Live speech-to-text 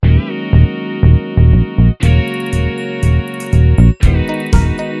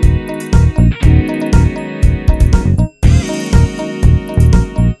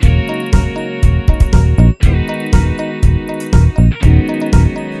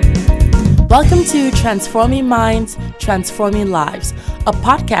Welcome to Transforming Minds, Transforming Lives, a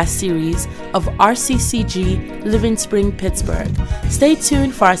podcast series of RCCG Living Spring, Pittsburgh. Stay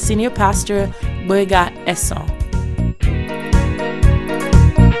tuned for our senior pastor, Boyega Esson.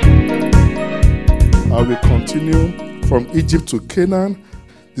 I will continue from Egypt to Canaan,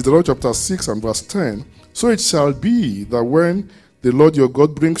 Deuteronomy chapter 6 and verse 10. So it shall be that when the Lord your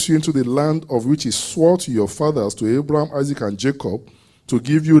God brings you into the land of which he swore to your fathers, to Abraham, Isaac, and Jacob, to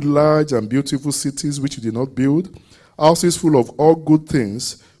give you large and beautiful cities which you did not build, houses full of all good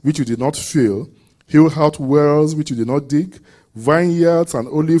things which you did not fill, hew out wells which you did not dig, vineyards and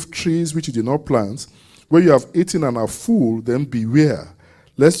olive trees which you did not plant, where you have eaten and are full, then beware,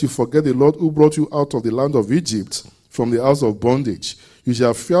 lest you forget the Lord who brought you out of the land of Egypt from the house of bondage. You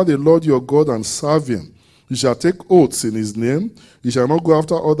shall fear the Lord your God and serve him. You shall take oaths in his name. You shall not go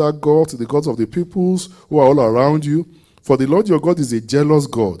after other gods, the gods of the peoples who are all around you. For the Lord your God is a jealous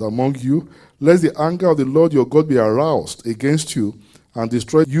God among you, lest the anger of the Lord your God be aroused against you and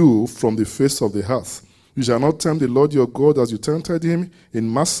destroy you from the face of the earth. You shall not tempt the Lord your God as you tempted him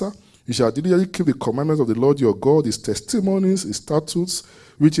in Massah. You shall diligently keep the commandments of the Lord your God, his testimonies, his statutes,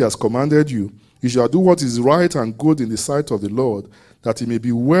 which he has commanded you. You shall do what is right and good in the sight of the Lord, that it may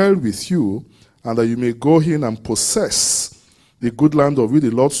be well with you, and that you may go in and possess the good land of which the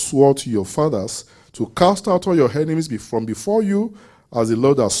Lord swore to your fathers, to cast out all your enemies from before you, as the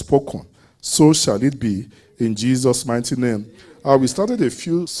Lord has spoken. So shall it be, in Jesus' mighty name. We started a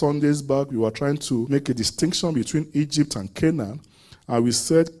few Sundays back. We were trying to make a distinction between Egypt and Canaan. And we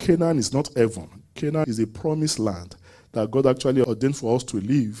said Canaan is not heaven. Canaan is a promised land that God actually ordained for us to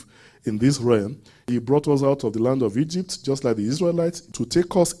live in this realm. He brought us out of the land of Egypt, just like the Israelites, to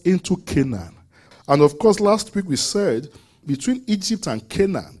take us into Canaan. And of course, last week we said between Egypt and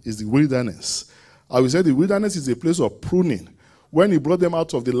Canaan is the wilderness. We said the wilderness is a place of pruning. When he brought them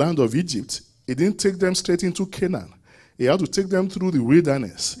out of the land of Egypt, he didn't take them straight into Canaan. He had to take them through the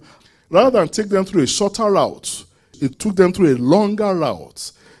wilderness. Rather than take them through a shorter route, he took them through a longer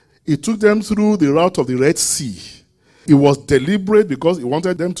route. He took them through the route of the Red Sea. It was deliberate because he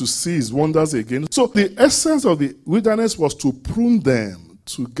wanted them to see his wonders again. So the essence of the wilderness was to prune them,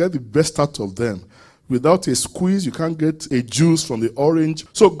 to get the best out of them. Without a squeeze, you can't get a juice from the orange.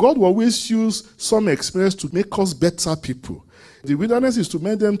 So God will always use some experience to make us better people. The wilderness is to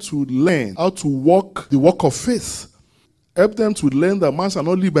make them to learn how to walk the walk of faith. Help them to learn that man shall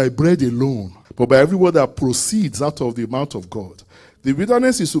not live by bread alone, but by every word that proceeds out of the mouth of God. The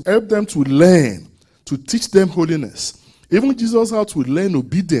wilderness is to help them to learn, to teach them holiness. Even Jesus had to learn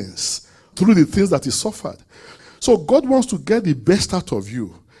obedience through the things that he suffered. So God wants to get the best out of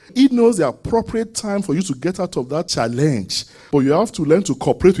you. He knows the appropriate time for you to get out of that challenge, but you have to learn to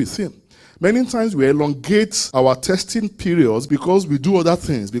cooperate with him. Many times we elongate our testing periods because we do other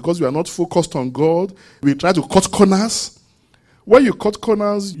things, because we are not focused on God. We try to cut corners. When you cut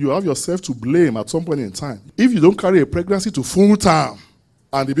corners, you have yourself to blame at some point in time. If you don't carry a pregnancy to full term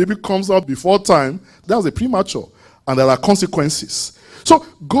and the baby comes out before time, that's a premature, and there are consequences. So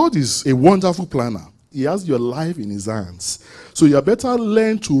God is a wonderful planner. He has your life in his hands. So you better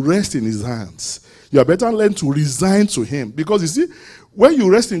learn to rest in his hands. You better learn to resign to him. Because you see, when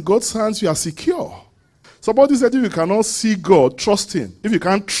you rest in God's hands, you are secure. Somebody said if you cannot see God, trust him. If you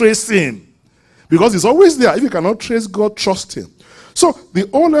can't trace him, because he's always there. If you cannot trace God, trust him. So the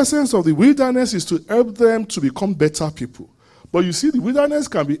whole essence of the wilderness is to help them to become better people. But you see, the wilderness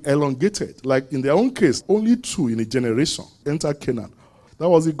can be elongated. Like in their own case, only 2 in a generation enter Canaan. That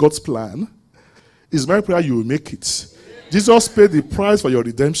was God's plan. It's my prayer you will make it. Jesus paid the price for your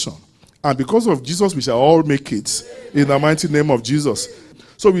redemption. And because of Jesus, we shall all make it in the mighty name of Jesus.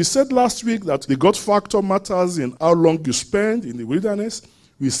 So we said last week that the God factor matters in how long you spend in the wilderness.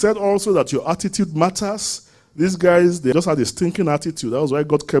 We said also that your attitude matters. These guys, they just had a stinking attitude. That was why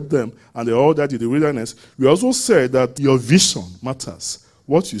God kept them. And they all died in the wilderness. We also said that your vision matters.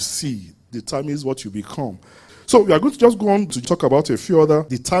 What you see determines what you become. So we are going to just go on to talk about a few other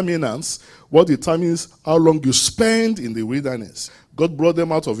determinants. What determines how long you spend in the wilderness. God brought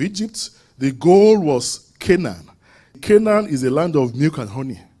them out of Egypt. The goal was Canaan. Canaan is a land of milk and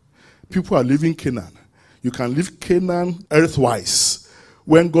honey. People are living Canaan. You can live Canaan earthwise.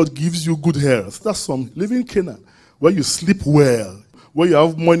 When God gives you good health, that's some living Canaan. Where you sleep well, where you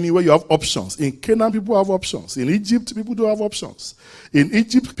have money, where you have options. In Canaan, people have options. In Egypt, people don't have options. In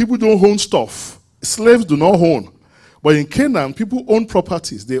Egypt, people don't own stuff. Slaves do not own. But in Canaan, people own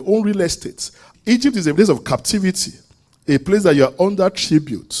properties. They own real estate. Egypt is a place of captivity, a place that you are under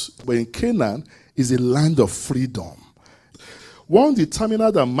tribute. But in Canaan is a land of freedom. One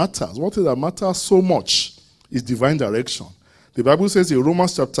determinant that matters, one thing that matters so much is divine direction. The Bible says in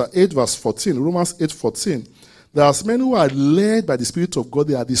Romans chapter 8, verse 14, Romans 8:14, there are as many who are led by the Spirit of God,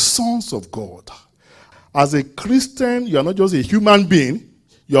 they are the sons of God. As a Christian, you are not just a human being,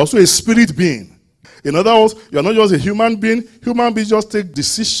 you are also a spirit being. In other words, you are not just a human being. Human beings just take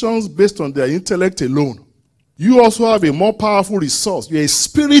decisions based on their intellect alone. You also have a more powerful resource. You are a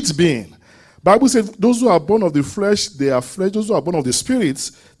spirit being. Bible says those who are born of the flesh, they are flesh. Those who are born of the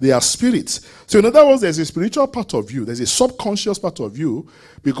spirits, they are spirits. So in other words, there's a spiritual part of you. There's a subconscious part of you,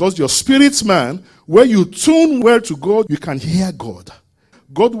 because your spirit man, where you tune well to God, you can hear God.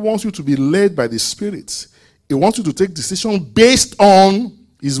 God wants you to be led by the Spirit. He wants you to take decisions based on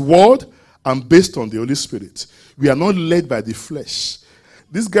His word and based on the Holy Spirit. We are not led by the flesh.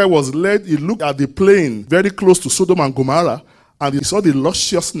 This guy was led, he looked at the plain very close to Sodom and Gomorrah, and he saw the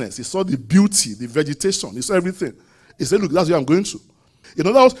lusciousness, he saw the beauty, the vegetation, he saw everything. He said, look, that's where I'm going to. In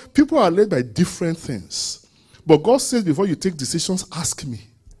other words, people are led by different things. But God says, before you take decisions, ask me.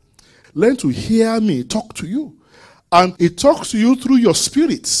 Learn to hear me talk to you. And it talks to you through your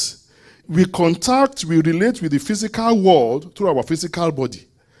spirit. We relate with the physical world through our physical body.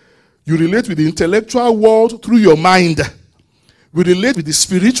 You relate with the intellectual world through your mind. We relate with the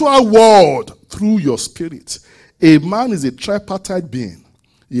spiritual world through your spirit. A man is a tripartite being.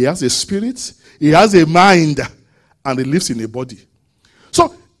 He has a spirit, he has a mind, and he lives in a body.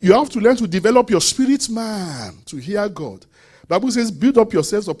 So you have to learn to develop your spirit man to hear God. The Bible says, build up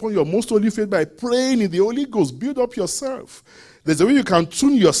yourselves upon your most holy faith by praying in the Holy Ghost. Build up yourself. There's a way you can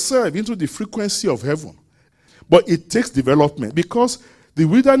tune yourself into the frequency of heaven. But it takes development, because the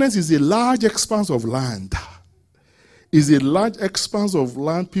wilderness is a large expanse of land. It's a large expanse of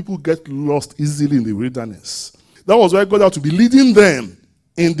land. People get lost easily in the wilderness. That was why God had to be leading them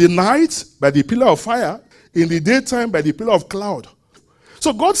in the night by the pillar of fire, in the daytime by the pillar of cloud.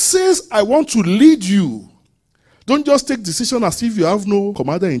 So God says, I want to lead you. Don't just take decision as if you have no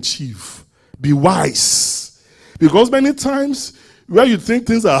commander-in-chief. Be wise. Because many times, where you think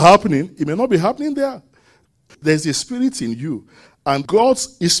things are happening, it may not be happening there. There's a spirit in you. And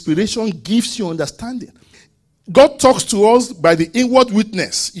God's inspiration gives you understanding. God talks to us by the inward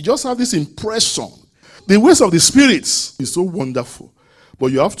witness. You just have this impression. The ways of the spirits is so wonderful. But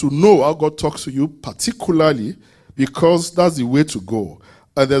you have to know how God talks to you particularly, because that's the way to go.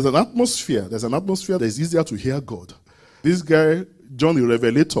 And there's an atmosphere that is easier to hear God. This guy, John the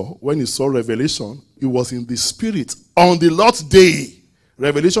Revelator, when he saw Revelation, he was in the spirit on the Lord's day.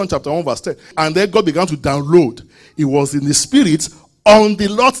 Revelation chapter 1 verse 10. And then God began to download. He was in the spirit on the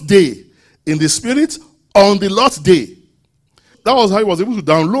Lord's day. In the spirit on the Lord's day. That was how he was able to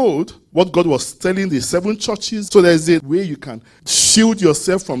download what God was telling the 7 churches. So there's a way you can shield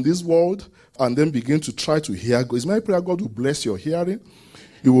yourself from this world and then begin to try to hear God. It's my prayer God will bless your hearing.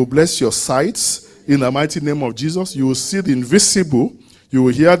 He will bless your sights in the mighty name of Jesus. You will see the invisible. You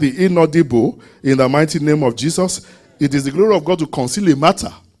will hear the inaudible in the mighty name of Jesus. It is the glory of God to conceal a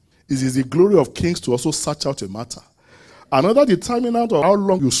matter. It is the glory of kings to also search out a matter. Another determinant of how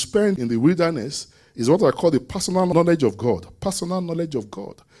long you spend in the wilderness is what I call the personal knowledge of God. Personal knowledge of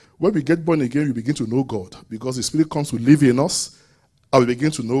God. When we get born again, we begin to know God, because the Spirit comes to live in us, and we begin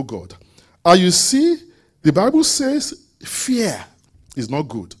to know God. And you see, the Bible says fear is not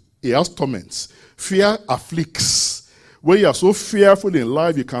good. It has torments. Fear afflicts. When you are so fearful in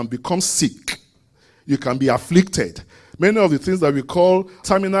life, you can become sick. You can be afflicted. Many of the things that we call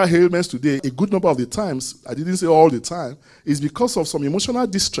terminal ailments today, a good number of the times, I didn't say all the time, is because of some emotional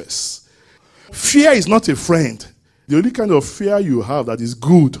distress. Fear is not a friend. The only kind of fear you have that is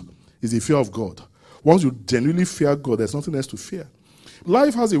good is the fear of God. Once you genuinely fear God, there's nothing else to fear.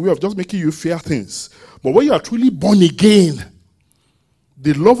 Life has a way of just making you fear things. But when you are truly born again,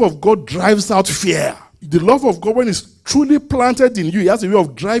 the love of God drives out fear. The love of God, when it's truly planted in you, it has a way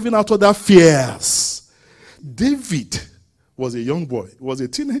of driving out other fears. David was a young boy. He was a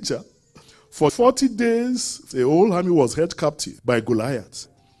teenager. For 40 days, the whole army was held captive by Goliath.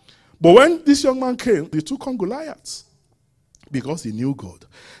 But when this young man came, he took on Goliath because he knew God.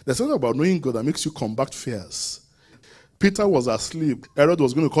 There's something about knowing God that makes you combat fears. Peter was asleep. Herod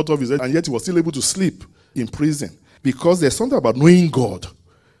was going to cut off his head, and yet he was still able to sleep in prison. Because there's something about knowing God.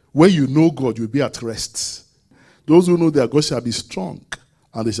 When you know God, you'll be at rest. Those who know their God shall be strong,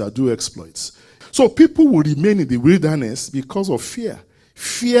 and they shall do exploits. So people will remain in the wilderness because of fear.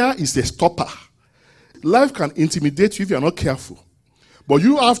 Fear is a stopper. Life can intimidate you if you're not careful. But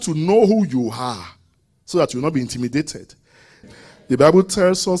you have to know who you are so that you'll not be intimidated. The Bible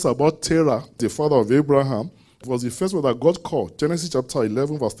tells us about Terah, the father of Abraham. It was the first one that God called. Genesis chapter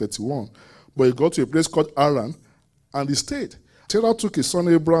 11, verse 31. But he got to a place called Haran, and he stayed. Terah took his son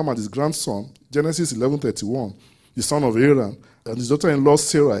Abraham and his grandson, Genesis 11:31. the son of Aaron, and his daughter-in-law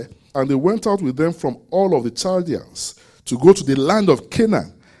Sarai, and they went out with them from all of the Chaldeans to go to the land of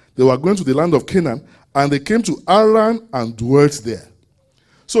Canaan. They were going to the land of Canaan, and they came to Haran and dwelt there.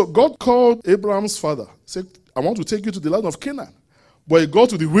 So God called Abraham's father, said, I want to take you to the land of Canaan. But he got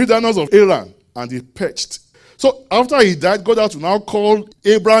to the wilderness of Haran, and he perched. So after he died, God had to now call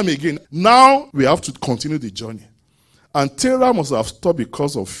Abraham again. Now we have to continue the journey. And Terah must have stopped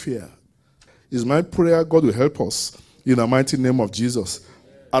because of fear. It's my prayer God will help us in the mighty name of Jesus.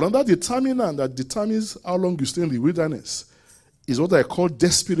 Another determinant that determines how long you stay in the wilderness is what I call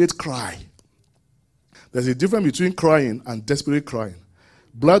desperate cry. There's a difference between crying and desperate crying.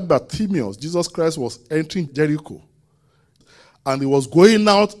 Blind Bartimaeus, Jesus Christ was entering Jericho. And he was going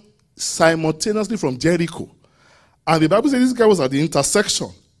out simultaneously from Jericho. And the Bible says this guy was at the intersection.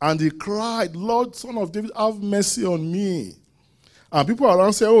 And he cried, Lord, Son of David, have mercy on me. And people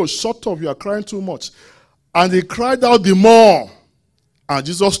around say, oh, shut up, you are crying too much. And he cried out the more. And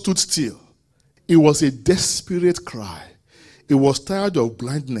Jesus stood still. It was a desperate cry. He was tired of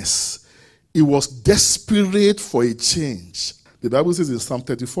blindness. He was desperate for a change. The Bible says in Psalm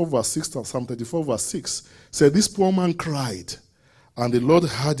 34 verse 6 and Psalm 34 verse 6, said, this poor man cried, and the Lord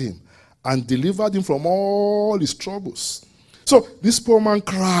heard him and delivered him from all his troubles. So this poor man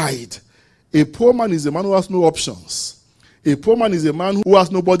cried. A poor man is a man who has no options. A poor man is a man who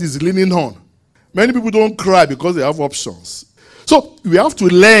has nobody is leaning on. Many people don't cry because they have options. So we have to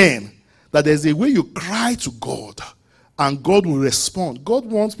learn that there's a way you cry to God and God will respond. God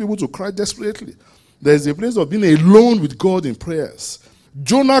wants people to cry desperately. There's a place of being alone with God in prayers.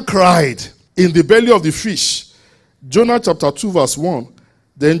 Jonah cried in the belly of the fish. Jonah chapter 2 verse 1.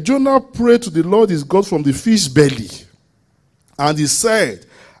 Then Jonah prayed to the Lord his God from the fish belly. And he said,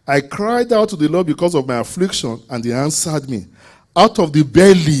 I cried out to the Lord because of my affliction, and he answered me. Out of the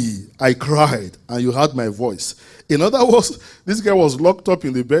belly I cried, and you heard my voice. In other words, this guy was locked up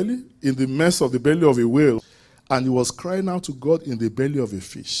in the belly, in the mess of the belly of a whale, and he was crying out to God in the belly of a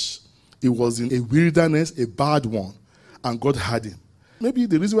fish. He was in a wilderness, a bad one, and God heard him. Maybe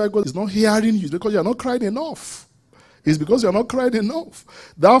the reason why God is not hearing you is because you are not crying enough. It's because you are not crying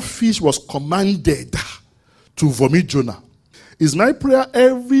enough. That fish was commanded to vomit Jonah. It's my prayer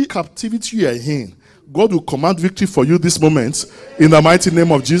every captivity you are in, God will command victory for you this moment in the mighty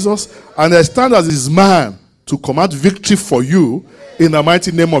name of Jesus. And I stand as his man to command victory for you in the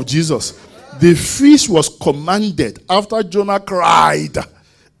mighty name of Jesus. The fish was commanded after Jonah cried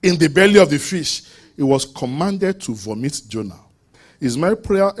in the belly of the fish. It was commanded to vomit Jonah. It's my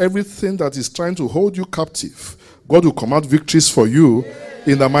prayer everything that is trying to hold you captive, God will command victories for you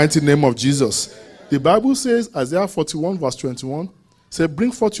in the mighty name of Jesus. The Bible says, Isaiah 41 verse 21, say,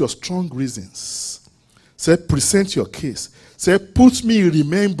 bring forth your strong reasons. Say, present your case. Say, put me in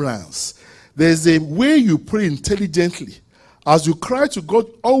remembrance. There's a way you pray intelligently. As you cry to God,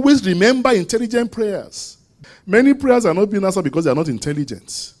 always remember intelligent prayers. Many prayers are not being answered because they are not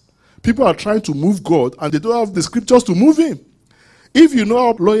intelligent. People are trying to move God and they don't have the scriptures to move him. If you know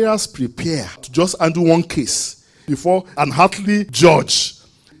how lawyers prepare to just handle one case before an earthly judge,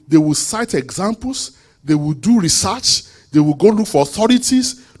 they will cite examples, they will do research, they will go look for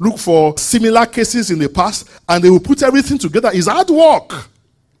authorities, look for similar cases in the past, and they will put everything together. It's hard work.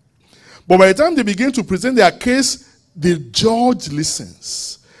 But by the time they begin to present their case, the judge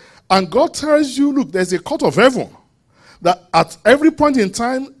listens. And God tells you, look, there's a court of heaven. That at every point in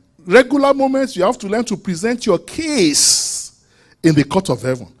time, regular moments, you have to learn to present your case in the court of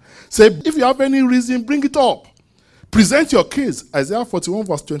heaven. Say, if you have any reason, bring it up. Present your case. Isaiah 41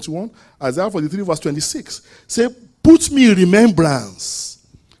 verse 21, Isaiah 43 verse 26. Say, put me in remembrance.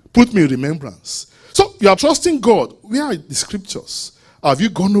 Put me in remembrance. So you are trusting God. Where are the scriptures? Have you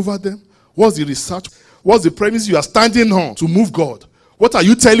gone over them? What's the research? What's the premise you are standing on to move God? What are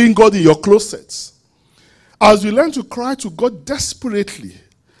you telling God in your closets? As you learn to cry to God desperately,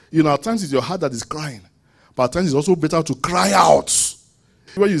 at times it's your heart that is crying. But at times it's also better to cry out.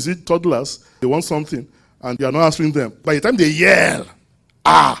 When you see toddlers, they want something, and you are not answering them. By the time they yell,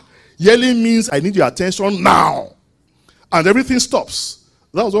 yelling means I need your attention now. And everything stops.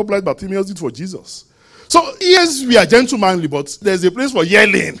 That was what blind Bartimaeus did for Jesus. So, yes, we are gentlemanly, but there's a place for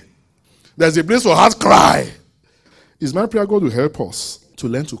yelling. There's a place for heart cry. It's my prayer God will help us to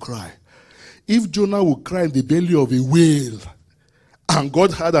learn to cry. If Jonah would cry in the belly of a whale, and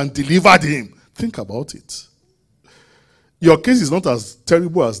God had and delivered him, think about it. Your case is not as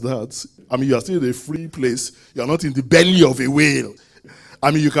terrible as that. You are still in a free place. You are not in the belly of a whale.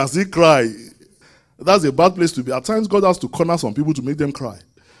 You can still cry. That's a bad place to be. At times, God has to corner some people to make them cry.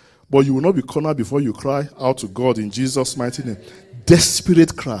 But you will not be cornered before you cry out to God in Jesus' mighty name.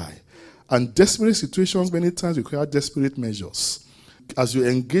 Desperate cry. And desperate situations many times require desperate measures. As you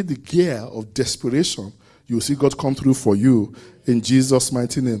engage the gear of desperation, you will see God come through for you in Jesus'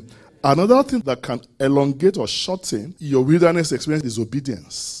 mighty name. Another thing that can elongate or shorten your wilderness experience is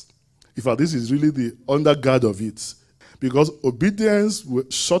obedience. In fact, this is really the undergird of it. Because obedience will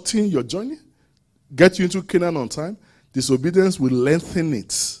shorten your journey, get you into Canaan on time. Disobedience will lengthen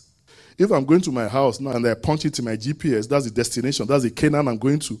it. If I'm going to my house now and I punch it in my GPS, that's the destination, that's the Canaan I'm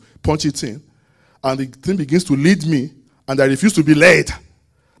going to punch it in, and the thing begins to lead me, and I refuse to be led,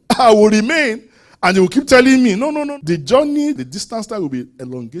 I will remain, and they will keep telling me, no. The journey, the distance time will be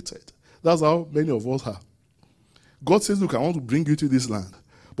elongated. That's how many of us are. God says, look, I want to bring you to this land,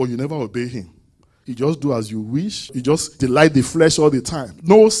 but you never obey him. You just do as you wish. You just delight the flesh all the time.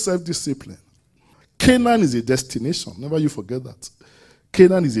 No self-discipline. Canaan is a destination. Never you forget that.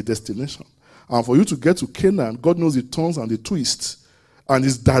 Canaan is a destination. And for you to get to Canaan, God knows the turns and the twists. And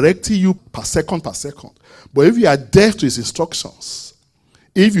is directing you per second. But if you are deaf to his instructions,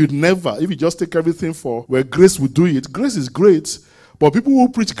 if you just take everything for where grace will do it, grace is great. But people who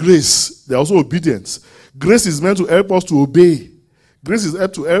preach grace, they're also obedient. Grace is meant to help us to obey. Grace is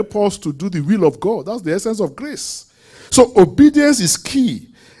to help us to do the will of God. That's the essence of grace. So obedience is key.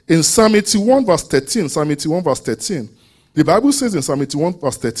 In Psalm 81 verse 13, the Bible says in Psalm 81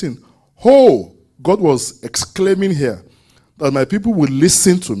 verse 13, oh, God was exclaiming here, that my people will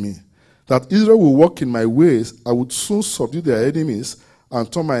listen to me, that Israel will walk in my ways, I would soon subdue their enemies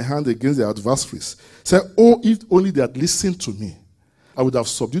and turn my hand against their adversaries. Say, oh, if only they had listened to me, I would have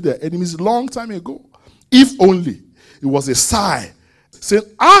subdued their enemies a long time ago. If only. It was a sigh, saying,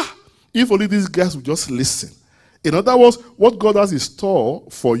 if only these guys would just listen. In other words, what God has in store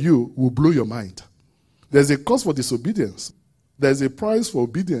for you will blow your mind. There's a cost for disobedience. There's a price for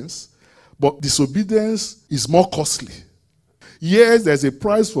obedience, but disobedience is more costly. Yes, there's a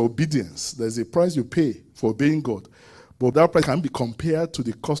price for obedience. There's a price you pay for obeying God, but that price can't be compared to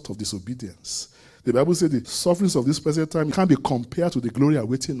the cost of disobedience. The Bible says the sufferings of this present time can't be compared to the glory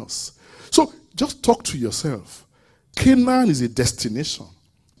awaiting us. So just talk to yourself. Canaan is a destination.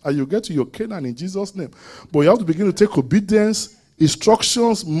 And you get to your Canaan in Jesus' name. But you have to begin to take obedience,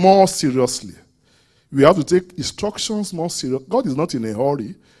 instructions more seriously. We have to take instructions more seriously. God is not in a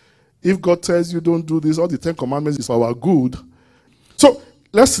hurry. If God tells you don't do this, all the 10 commandments is for our good. So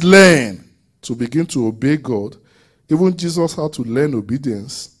let's learn to begin to obey God. Even Jesus had to learn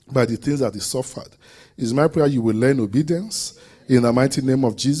obedience by the things that he suffered. It's my prayer you will learn obedience in the mighty name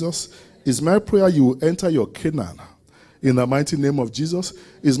of Jesus. It's my prayer you will enter your Canaan in the mighty name of Jesus.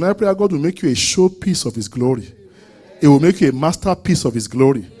 It's my prayer God will make you a showpiece of his glory. It will make you a masterpiece of his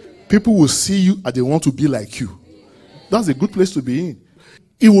glory. People will see you and they want to be like you. That's a good place to be in.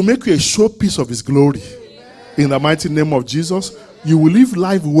 It will make you a showpiece of his glory. In the mighty name of Jesus, you will live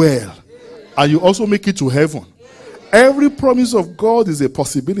life well. And you also make it to heaven. Every promise of God is a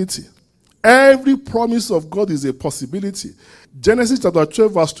possibility. Every promise of God is a possibility. Genesis chapter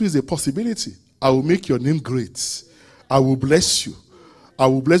 12 verse 2 is a possibility. I will make your name great. I will bless you. I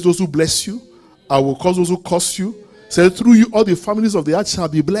will bless those who bless you. I will curse those who curse you. Say, through you all the families of the earth shall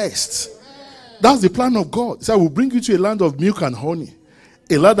be blessed. That's the plan of God. He said, I will bring you to a land of milk and honey.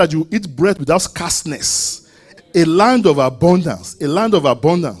 A land that you eat bread without scarceness. A land of abundance. A land of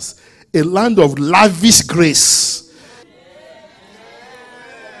abundance. A land of lavish grace.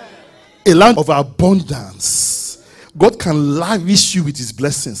 A land of abundance. God can lavish you with his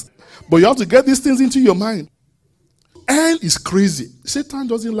blessings. But you have to get these things into your mind. Hell is crazy. Satan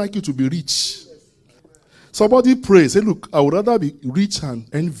doesn't like you to be rich. Somebody prays, say, look, I would rather be rich and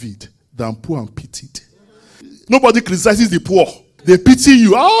envied than poor and pitied. Nobody criticizes the poor. They pity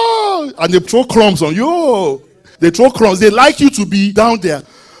you. And they throw crumbs on you. They throw crumbs. They like you to be down there.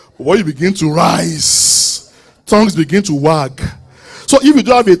 But when you begin to rise, tongues begin to wag. So if you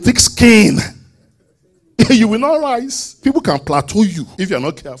don't have a thick skin, you will not rise. People can plateau you if you're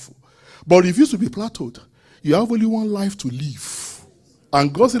not careful. But refuse to be plateaued. You have only one life to live.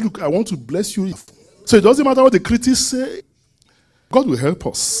 And God said, look, I want to bless you. So it doesn't matter what the critics say. God will help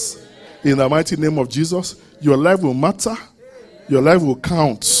us. In the mighty name of Jesus, your life will matter. Your life will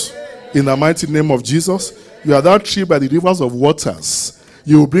count. In the mighty name of Jesus, you are that tree by the rivers of waters.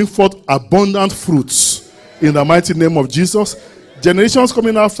 You will bring forth abundant fruits. In the mighty name of Jesus, generations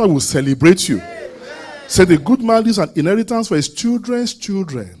coming after will celebrate you. Say the good man leaves an inheritance for his children's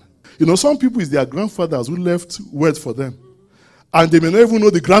children. You know, some people, it's their grandfathers who left wealth for them. And they may not even know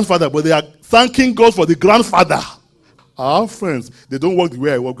the grandfather, but they are thanking God for the grandfather. Our friends, they don't work the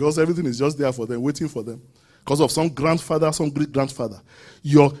way I work because everything is just there for them, waiting for them. Because of some grandfather, some great-grandfather.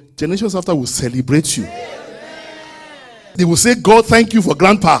 Your generations after will celebrate you. They will say, God, thank you for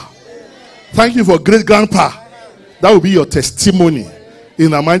grandpa. Thank you for great grandpa. That will be your testimony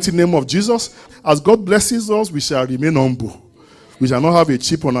in the mighty name of Jesus. As God blesses us, we shall remain humble. We shall not have a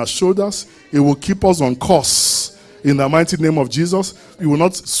chip on our shoulders. It will keep us on course in the mighty name of Jesus. We will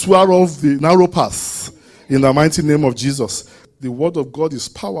not swear off the narrow path in the mighty name of Jesus. The word of God is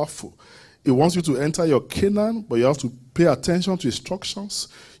powerful. It wants you to enter your Canaan, but you have to pay attention to instructions.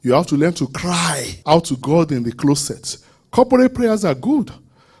 You have to learn to cry out to God in the closet. Corporate prayers are good,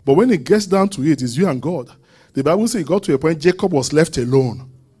 but when it gets down to it, it's you and God. The Bible says it got to a point Jacob was left alone.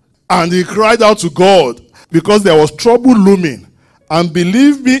 And he cried out to God because there was trouble looming. And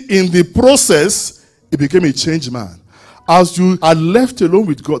believe me, in the process, he became a changed man. As you are left alone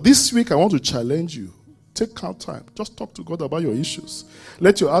with God, this week I want to challenge you. Take out time. Just talk to God about your issues.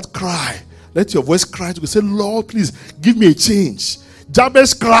 Let your heart cry. Let your voice cry to God. Say, Lord, please give me a change.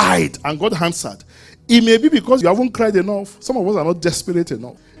 Jabez cried and God answered. It may be because you haven't cried enough. Some of us are not desperate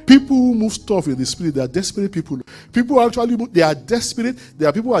enough. People who move stuff in the spirit, they are desperate people. People who actually move, they are desperate. There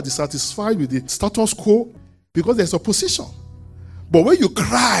are people who are dissatisfied with the status quo because there's opposition. But when you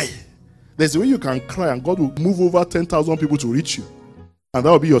cry, there's a way you can cry and God will move over 10,000 people to reach you. And that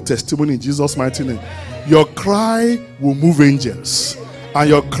will be your testimony in Jesus' mighty name. Your cry will move angels. And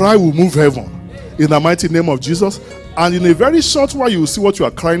your cry will move heaven. In the mighty name of Jesus. And in a very short while, you will see what you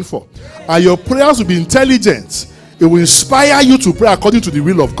are crying for. And your prayers will be intelligent. It will inspire you to pray according to the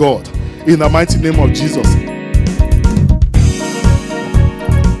will of God. In the mighty name of Jesus.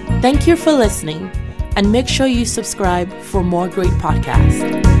 Thank you for listening. And make sure you subscribe for more great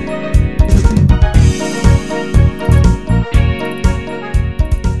podcasts.